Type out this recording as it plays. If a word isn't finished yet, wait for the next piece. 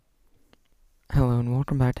Hello and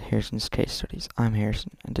welcome back to Harrison's Case Studies. I'm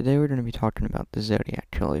Harrison, and today we're going to be talking about the Zodiac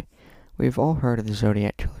killer. We've all heard of the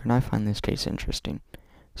Zodiac killer, and I find this case interesting.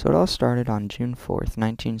 So it all started on June 4th,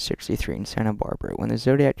 1963 in Santa Barbara, when the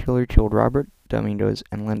Zodiac killer killed Robert Domingos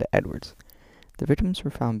and Linda Edwards. The victims were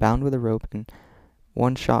found bound with a rope, and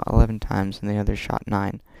one shot 11 times and the other shot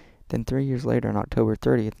 9. Then 3 years later, on October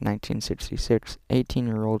 30th, 1966,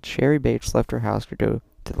 18-year-old Sherry Bates left her house to go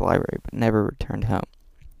to the library, but never returned home.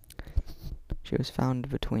 She was found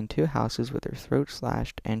between two houses with her throat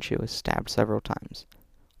slashed, and she was stabbed several times.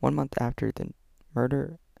 1 month after the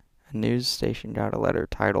murder, a news station got a letter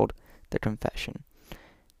titled The Confession,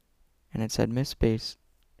 and it said Miss Bates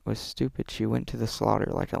was stupid. She went to the slaughter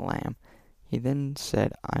like a lamb. He then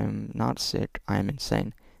said, "I am not sick, I am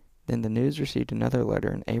insane." Then the news received another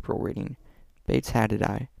letter in April reading, "Bates had to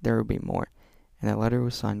die, there will be more," and the letter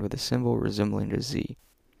was signed with a symbol resembling a Z.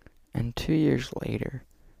 And 2 years later,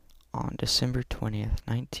 on December 20th,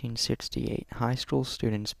 1968, high school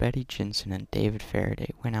students Betty Jensen and David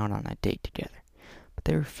Faraday went out on a date together, but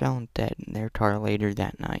they were found dead in their car later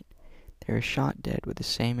that night. They were shot dead with the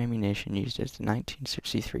same ammunition used as the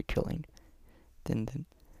 1963 killing. Then the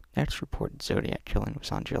next reported Zodiac killing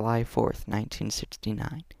was on July 4th,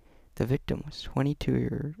 1969. The victim was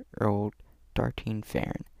 22-year-old Dartine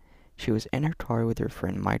Farron. She was in her car with her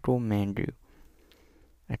friend Michael Mandrew.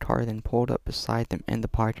 A car then pulled up beside them in the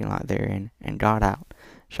parking lot they're in and got out,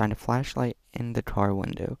 shined a flashlight in the car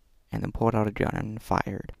window, and then pulled out a gun and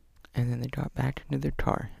fired. And then they got back into their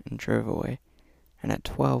car and drove away. And at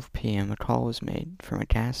 12 p.m. a call was made from a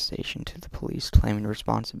gas station to the police claiming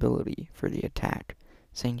responsibility for the attack,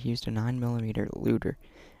 saying he used a 9mm Luger.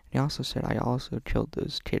 And he also said, "I also killed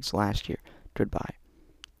those kids last year. Goodbye."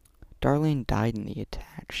 Darlene died in the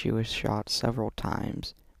attack. She was shot several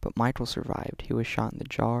times, but Michael survived. He was shot in the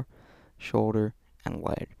jaw, shoulder, and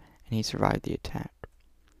leg, and he survived the attack.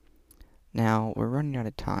 Now, we're running out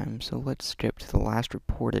of time, so let's skip to the last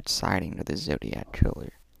reported sighting of the Zodiac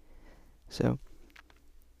killer. So,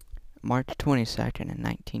 March 22nd in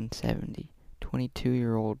 1970,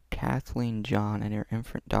 22-year-old Kathleen John and her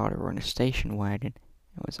infant daughter were in a station wagon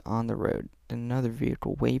and was on the road. Then another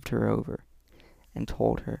vehicle waved her over and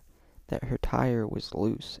told her that her tire was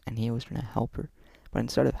loose and he was going to help her. But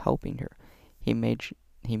instead of helping her, he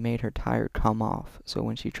made her tire come off. So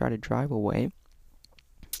when she tried to drive away,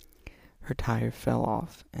 her tire fell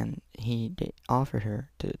off, and he offered her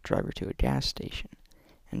to drive her to a gas station.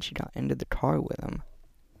 And she got into the car with him,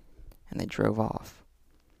 and they drove off.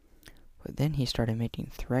 But then he started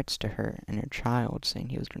making threats to her and her child, saying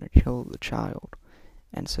he was going to kill the child.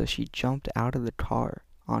 And so she jumped out of the car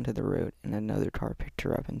onto the road, and another car picked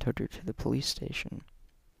her up and took her to the police station.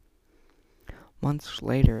 Months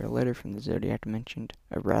later, a letter from the Zodiac mentioned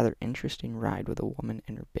a rather interesting ride with a woman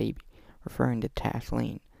and her baby, referring to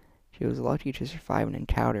Kathleen. She was lucky to survive an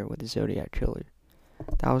encounter with the Zodiac killer.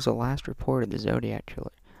 That was the last report of the Zodiac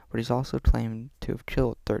killer, but he's also claimed to have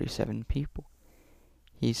killed 37 people.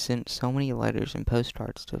 He's sent so many letters and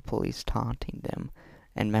postcards to the police taunting them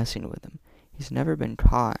and messing with them. He's never been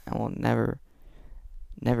caught and will never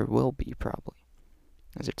will be, probably,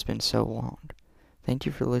 as it's been so long. Thank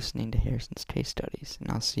you for listening to Harrison's Case Studies,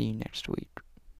 and I'll see you next week.